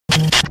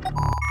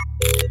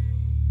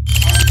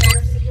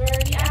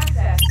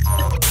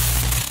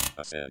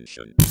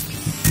Ascension.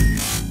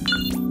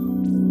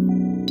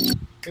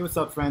 Hey, what's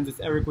up friends? It's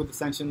Eric with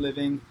Rasāyana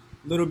Living.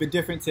 A little bit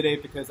different today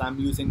because I'm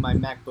using my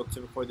MacBook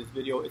to record this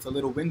video. It's a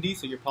little windy,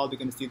 so you're probably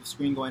going to see the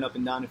screen going up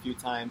and down a few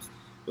times.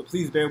 But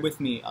please bear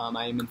with me.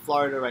 I am in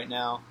Florida right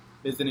now,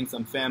 visiting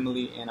some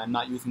family, and I'm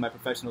not using my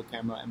professional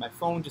camera, and my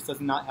phone just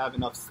does not have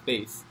enough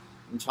space.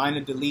 I'm trying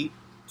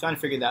to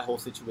figure that whole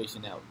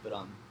situation out. But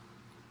I'm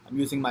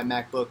using my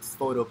MacBook's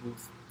photo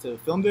booth to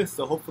film this,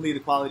 so hopefully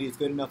the quality is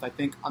good enough. I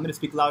think I'm going to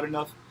speak loud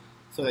enough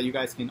so that you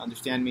guys can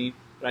understand me,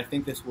 but I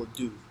think this will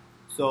do.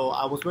 So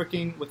I was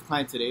working with a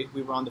client today.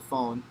 We were on the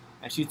phone,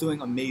 and she's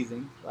doing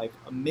amazing, like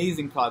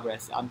amazing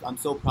progress. I'm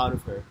so proud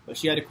of her. But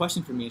she had a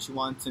question for me, and she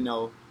wanted to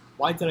know,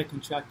 why did I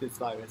contract this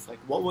virus? Like,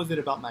 what was it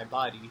about my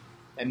body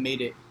that made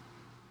it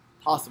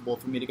possible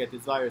for me to get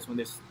this virus when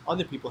there's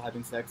other people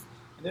having sex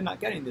and they're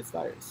not getting this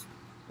virus?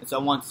 And so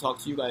I wanted to talk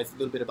to you guys a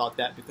little bit about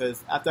that,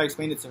 because after I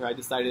explained it to her, I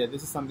decided that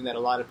this is something that a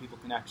lot of people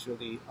can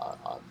actually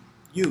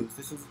use.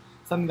 This is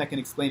something that can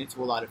explain it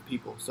to a lot of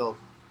people. So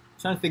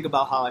trying to think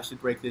about how I should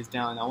break this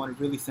down. I want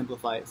to really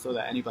simplify it so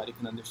that anybody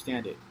can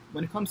understand it.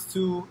 When it comes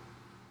to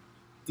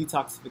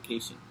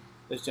detoxification,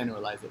 let's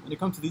generalize it. When it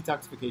comes to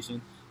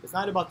detoxification, it's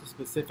not about the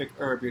specific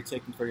herb you're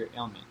taking for your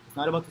ailment. It's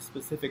not about the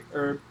specific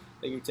herb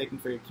that you're taking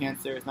for your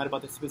cancer. It's not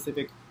about the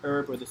specific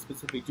herb or the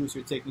specific juice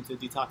you're taking to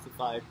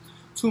detoxify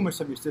tumors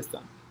from your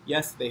system.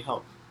 Yes, they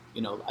help.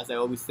 You know, as I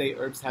always say,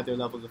 herbs have their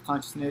levels of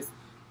consciousness.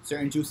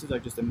 Certain juices are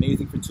just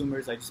amazing for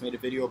tumors. I just made a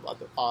video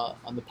about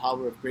on the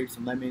power of grapes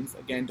and lemons.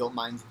 Again, don't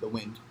mind the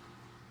wind.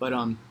 But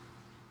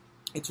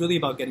it's really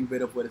about getting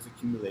rid of what is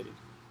accumulated.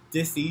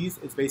 Disease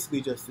is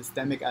basically just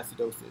systemic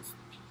acidosis.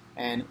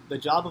 And the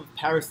job of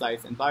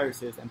parasites and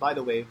viruses, and by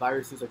the way,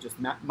 viruses are just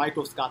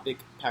microscopic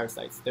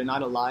parasites. They're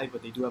not alive,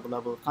 but they do have a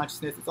level of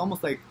consciousness. It's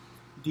almost like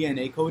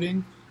DNA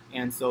coding,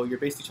 and so you're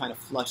basically trying to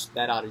flush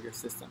that out of your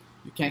system.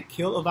 You can't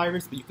kill a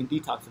virus, but you can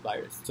detox a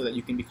virus so that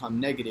you can become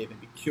negative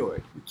and be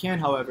cured. You can,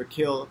 however,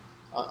 kill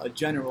a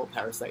general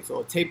parasite.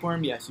 So a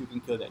tapeworm, yes, you can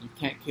kill that. You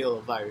can't kill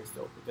a virus,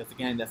 though, because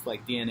again, that's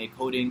like DNA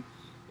coding.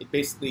 It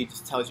basically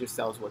just tells your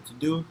cells what to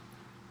do.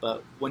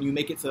 But when you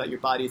make it so that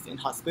your body is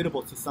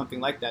inhospitable to something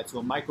like that, to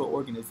a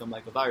microorganism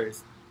like a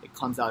virus, it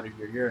comes out of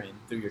your urine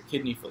through your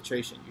kidney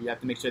filtration. You have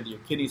to make sure that your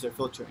kidneys are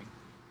filtering.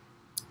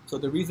 So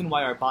the reason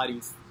why our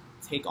bodies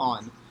take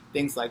on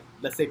things like,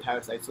 let's say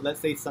parasites, so let's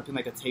say something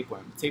like a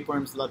tapeworm.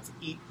 Tapeworms love to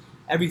eat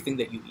everything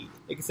that you eat.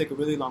 It can take a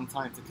really long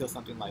time to kill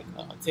something like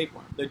a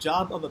tapeworm. The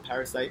job of a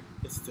parasite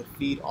is to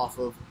feed off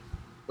of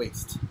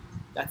waste.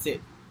 That's it.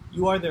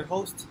 You are their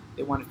host,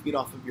 they want to feed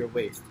off of your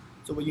waste.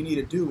 So what you need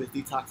to do is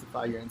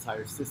detoxify your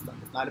entire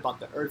system. It's not about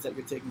the herbs that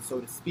you're taking,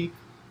 so to speak,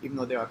 even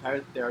though there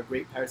are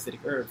great parasitic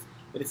herbs,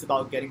 but it's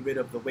about getting rid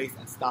of the waste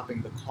and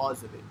stopping the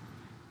cause of it.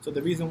 So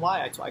the reason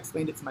why, I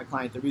explained it to my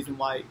client, the reason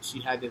why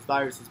she had this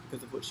virus is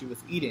because of what she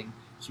was eating.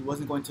 She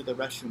wasn't going to the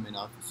restroom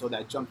enough, so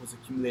that junk was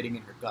accumulating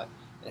in her gut.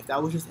 And if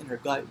that was just in her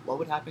gut, what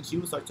would happen? She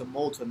would start to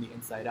mold from the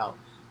inside out.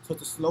 So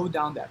to slow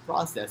down that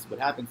process, what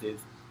happens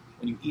is,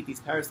 when you eat these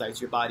parasites,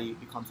 your body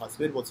becomes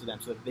hospitable to them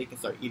so that they can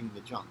start eating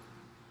the junk.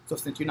 So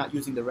since you're not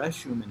using the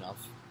restroom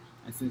enough,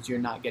 and since you're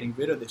not getting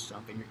rid of this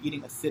junk, and you're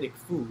eating acidic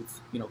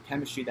foods, you know,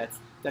 chemistry that's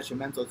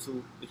detrimental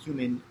to the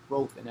human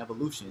growth and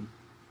evolution,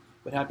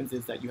 what happens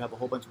is that you have a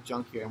whole bunch of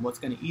junk here, and what's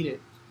going to eat it?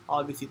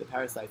 Obviously the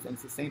parasites, and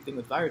it's the same thing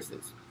with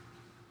viruses.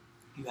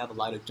 You have a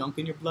lot of junk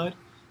in your blood,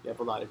 you have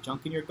a lot of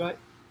junk in your gut,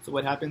 so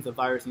what happens? A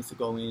virus needs to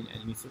go in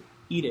and it needs to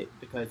eat it,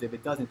 because if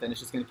it doesn't, then it's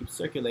just going to keep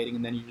circulating,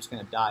 and then you're just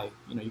going to die.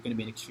 You know, you're going to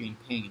be in extreme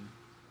pain.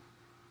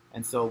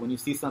 And so when you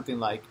see something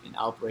like an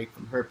outbreak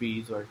from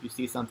herpes, or if you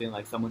see something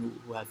like someone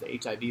who has the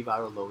HIV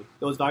viral load,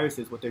 those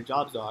viruses, what their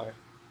jobs are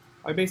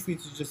basically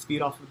to just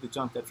feed off of the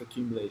junk that's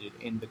accumulated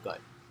in the gut.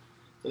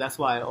 So that's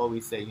why I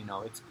always say, you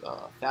know,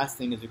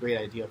 fasting is a great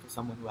idea for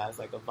someone who has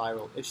like a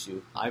viral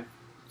issue. I've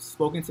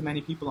spoken to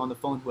many people on the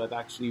phone who have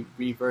actually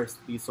reversed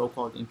these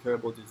so-called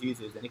incurable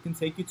diseases, and it can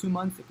take you 2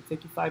 months, it can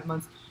take you 5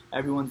 months.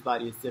 Everyone's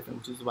body is different,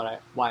 which is why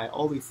I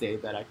always say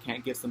that I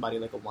can't give somebody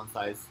like a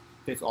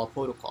one-size-fits-all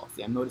protocol.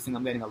 See, I'm noticing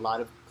I'm getting a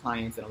lot of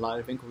clients and a lot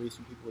of inquiries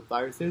from people with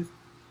viruses,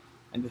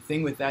 and the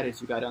thing with that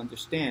is you got to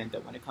understand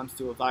that when it comes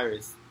to a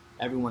virus,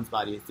 everyone's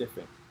body is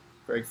different.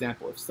 For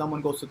example, if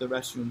someone goes to the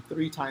restroom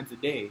 3 times a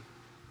day,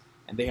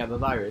 and they have a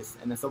virus,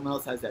 and then someone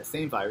else has that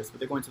same virus, but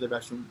they're going to the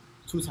restroom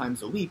 2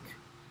 times a week,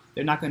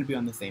 they're not going to be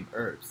on the same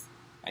herbs.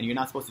 And you're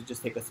not supposed to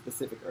just take a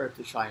specific herb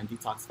to try and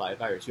detoxify a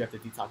virus. You have to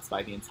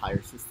detoxify the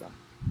entire system.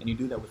 And you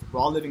do that with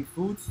raw living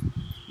foods,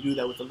 you do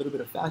that with a little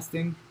bit of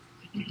fasting,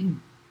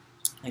 and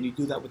you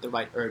do that with the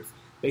right herbs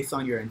based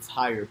on your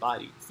entire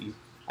body. See,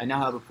 I now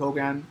have a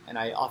program, and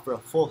I offer a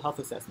full health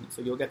assessment.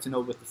 So you'll get to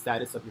know what the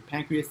status of your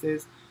pancreas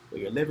is,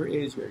 what your liver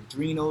is, your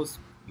adrenals,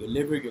 your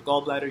liver, your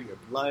gallbladder, your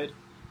blood,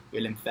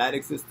 your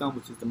lymphatic system,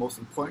 which is the most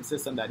important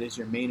system, that is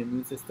your main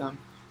immune system.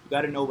 You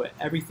got to know where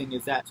everything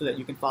is at so that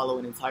you can follow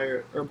an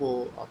entire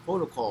herbal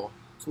protocol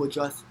to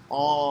address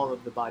all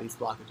of the body's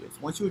blockages.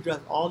 Once you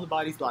address all the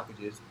body's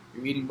blockages,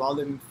 you're eating raw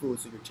living food,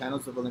 so your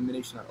channels of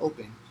elimination are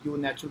open, you will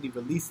naturally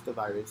release the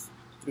virus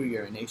through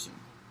urination.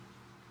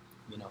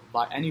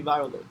 Any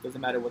viral load,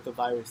 doesn't matter what the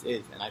virus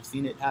is, and I've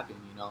seen it happen.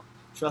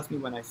 Trust me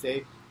when I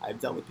say I've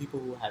dealt with people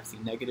who have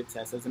seen negative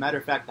tests. As a matter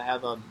of fact, I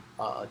have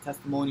a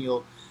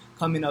testimonial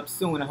coming up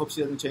soon. I hope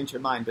she doesn't change her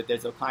mind, but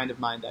there's a client of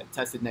mine that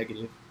tested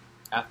negative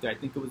after, I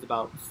think it was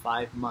about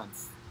 5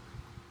 months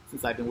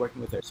since I've been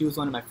working with her. She was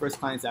one of my first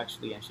clients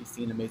actually, and she's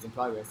seen amazing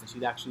progress, and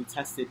she's actually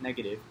tested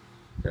negative.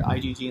 Her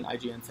IgG and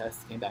IgM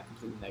tests came back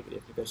completely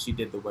negative because she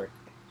did the work.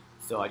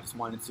 So I just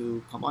wanted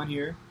to come on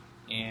here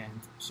and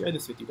share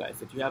this with you guys.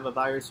 If you have a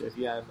virus or if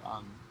you have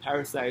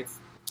parasites,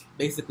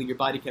 basically your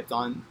body kept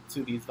on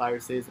to these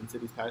viruses and to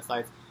these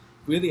parasites.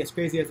 Really, as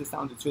crazy as it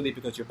sounds, it's really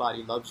because your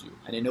body loves you,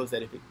 and it knows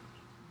that if it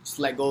just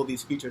let go of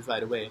these creatures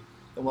right away,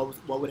 then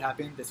what would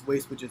happen? This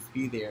waste would just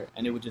be there,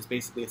 and it would just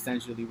basically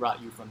essentially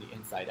rot you from the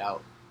inside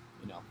out,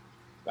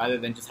 rather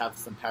than just have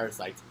some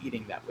parasites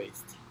eating that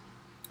waste.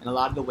 And a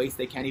lot of the waste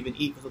they can't even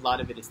eat because a lot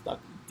of it is stuck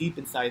deep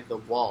inside the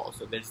wall.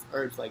 So there's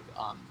herbs like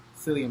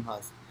psyllium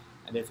husk,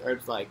 and there's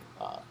herbs like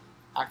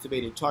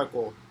activated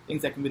charcoal,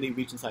 things that can really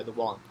reach inside the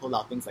wall and pull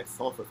out things like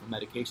sulfur from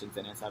medications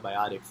and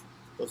antibiotics.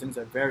 Those things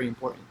are very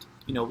important.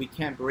 We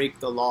can't break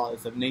the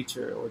laws of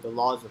nature or the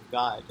laws of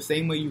God. The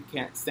same way you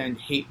can't send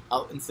hate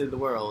out into the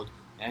world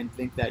and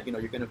think that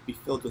you're going to be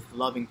filled with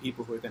loving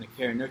people who are going to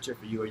care and nurture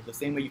for you, or the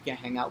same way you can't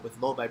hang out with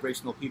low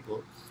vibrational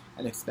people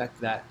and expect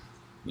that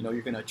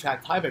you're going to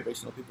attract high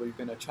vibrational people, you're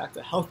going to attract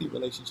a healthy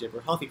relationship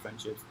or healthy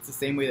friendships. It's the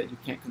same way that you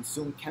can't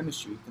consume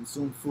chemistry,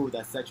 consume food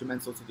that's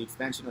detrimental to the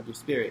expansion of your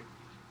spirit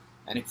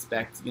and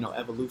expect,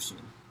 evolution.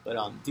 But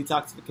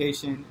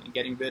detoxification and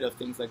getting rid of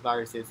things like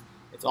viruses,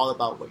 it's all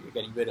about what you're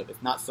getting rid of.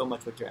 It's not so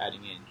much what you're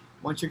adding in.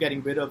 Once you're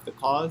getting rid of the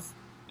cause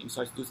and you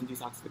start to do some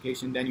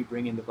detoxification, then you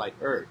bring in the right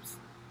herbs.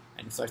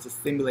 And it starts to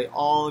stimulate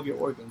all of your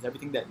organs,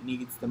 everything that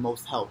needs the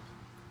most help.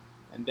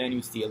 And then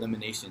you see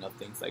elimination of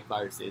things like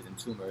viruses and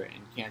tumor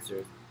and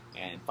cancer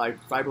and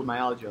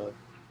fibromyalgia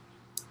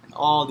and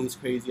all these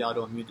crazy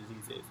autoimmune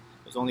diseases.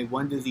 There's only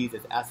one disease,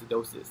 it's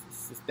acidosis,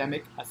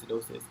 systemic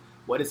acidosis.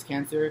 What is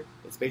cancer?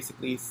 It's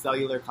basically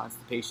cellular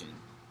constipation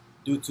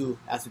due to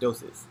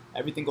acidosis.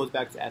 Everything goes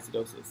back to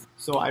acidosis.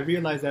 So I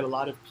realized that a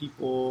lot of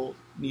people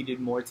needed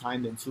more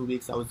time than 2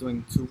 weeks. I was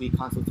doing 2-week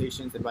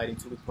consultations and writing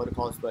 2-week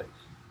protocols, but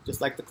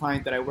just like the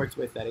client that I worked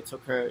with, that it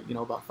took her,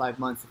 about 5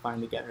 months to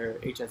finally get her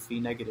HSV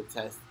negative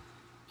test.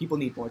 People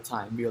need more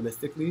time,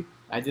 realistically.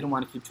 I didn't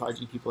want to keep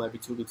charging people every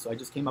 2 weeks, so I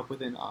just came up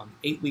with an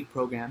 8-week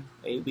program,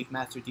 an 8-week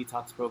master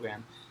detox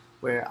program,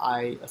 where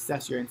I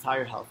assess your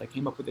entire health. I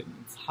came up with an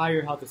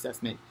entire health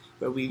assessment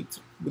where we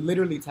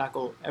literally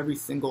tackle every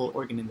single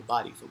organ in the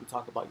body. So we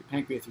talk about your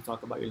pancreas, we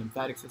talk about your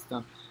lymphatic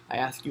system. I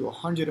ask you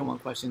 101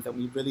 questions that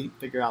we really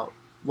figure out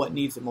what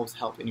needs the most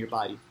help in your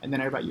body. And then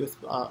I write you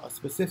a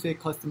specific,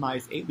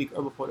 customized 8-week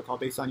herbal protocol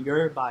based on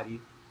your body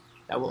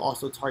that will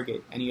also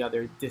target any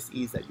other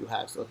dis-ease that you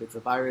have. So if it's a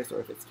virus or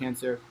if it's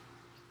cancer,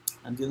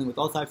 I'm dealing with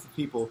all types of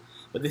people,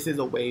 but this is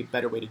a way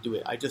better way to do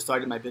it. I just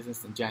started my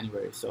business in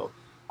January, so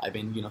I've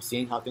been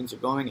seeing how things are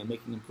going and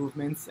making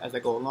improvements as I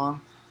go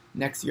along.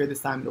 Next year,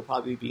 this time, it'll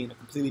probably be in a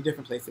completely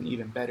different place and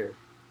even better.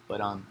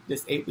 But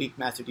this 8-week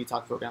master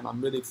detox program, I'm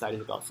really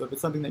excited about. So if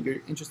it's something that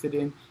you're interested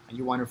in and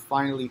you want to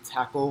finally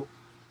tackle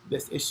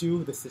this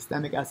issue, the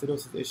systemic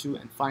acidosis issue,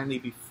 and finally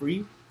be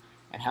free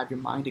and have your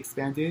mind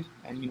expanded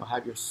and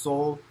have your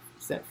soul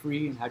set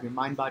free and have your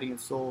mind, body, and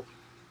soul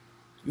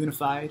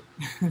unified,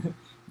 you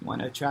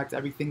want to attract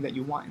everything that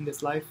you want in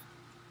this life,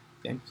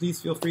 then please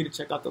feel free to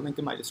check out the link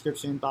in my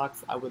description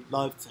box. I would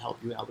love to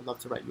help you, and I would love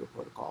to write you a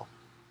protocol.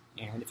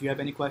 And if you have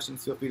any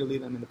questions, feel free to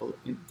leave them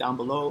down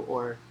below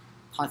or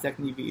contact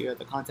me via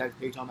the contact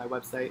page on my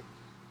website.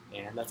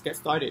 And let's get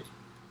started.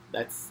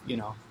 Let's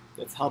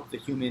help the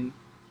human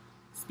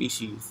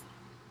species,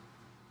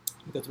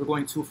 because we're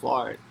going too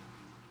far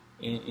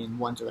in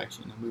one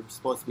direction and we're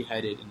supposed to be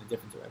headed in a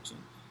different direction.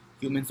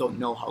 Humans don't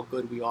know how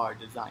good we are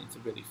designed to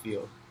really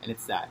feel, and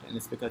it's sad, and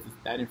it's because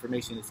that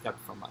information is kept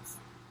from us.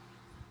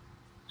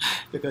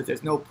 Because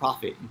there's no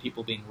profit in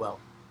people being well.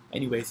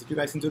 Anyways, if you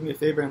guys can do me a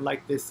favor and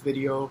like this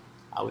video,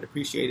 I would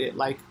appreciate it.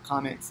 Like,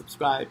 comment,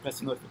 subscribe, press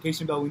the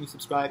notification bell when you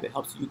subscribe. It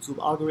helps YouTube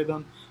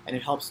algorithm, and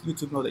it helps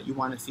YouTube know that you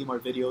want to see more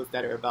videos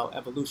that are about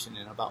evolution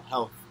and about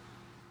health.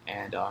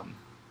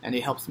 And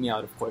it helps me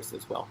out, of course,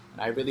 as well.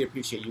 And I really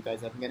appreciate you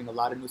guys. I've been getting a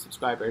lot of new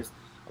subscribers,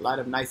 a lot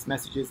of nice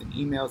messages and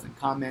emails and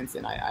comments,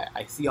 and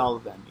I see all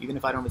of them. Even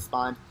if I don't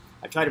respond,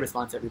 I try to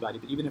respond to everybody,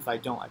 but even if I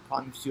don't, I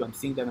promise you I'm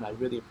seeing them, and I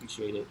really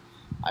appreciate it.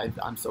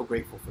 I'm so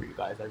grateful for you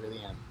guys. I really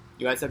am.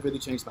 You guys have really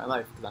changed my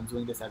life, because I'm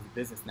doing this as a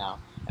business now,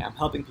 and I'm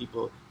helping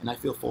people, and I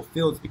feel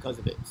fulfilled because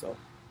of it. So,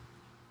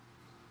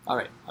 all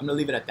right, I'm going to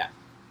leave it at that.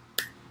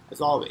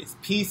 As always,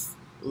 peace,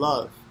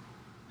 love,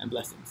 and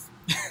blessings.